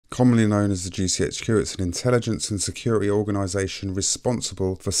Commonly known as the GCHQ, it's an intelligence and security organisation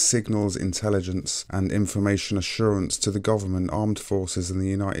responsible for signals intelligence and information assurance to the government, armed forces and the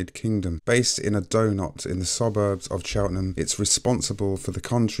United Kingdom. Based in a donut in the suburbs of Cheltenham, it's responsible for the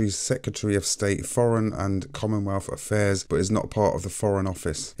country's Secretary of State, Foreign and Commonwealth Affairs, but is not part of the Foreign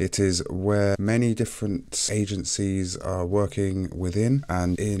Office. It is where many different agencies are working within,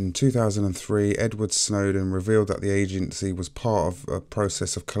 and in 2003 Edward Snowden revealed that the agency was part of a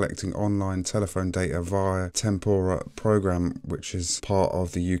process of collecting online telephone data via Tempora program, which is part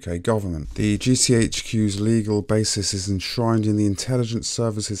of the UK government. The GCHQ's legal basis is enshrined in the Intelligence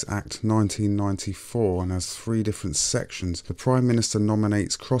Services Act 1994 and has 3 different sections. The Prime Minister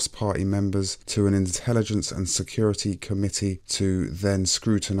nominates cross-party members to an Intelligence and Security Committee to then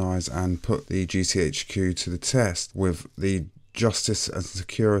scrutinise and put the GCHQ to the test, with the Justice and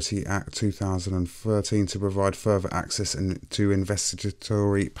Security Act 2013 to provide further access to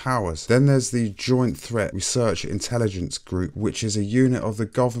investigatory powers. Then there's the Joint Threat Research Intelligence Group, which is a unit of the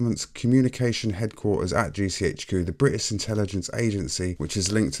government's communication headquarters at GCHQ, the British intelligence agency, which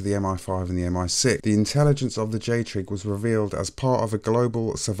is linked to the MI5 and the MI6. The intelligence of the JTRIG was revealed as part of a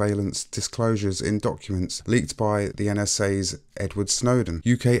global surveillance disclosures in documents leaked by the NSA's Edward Snowden.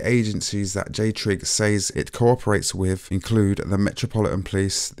 UK agencies that JTRIG says it cooperates with include the Metropolitan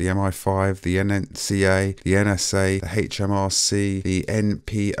Police, the MI5, the NCA, the NSA, the HMRC, the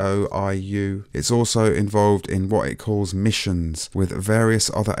NPOIU. It's also involved in what it calls missions with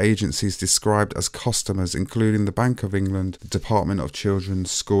various other agencies described as customers, including the Bank of England, the Department of Children,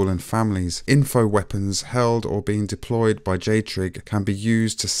 School and Families. Info weapons held or being deployed by JTRIG can be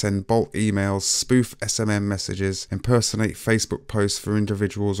used to send bulk emails, spoof SMM messages, impersonate Facebook posts for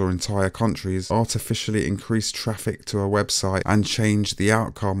individuals or entire countries, artificially increase traffic to a website, and change the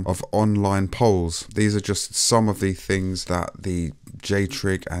outcome of online polls. These are just some of the things that the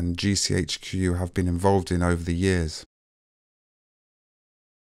JTRIG and GCHQ have been involved in over the years.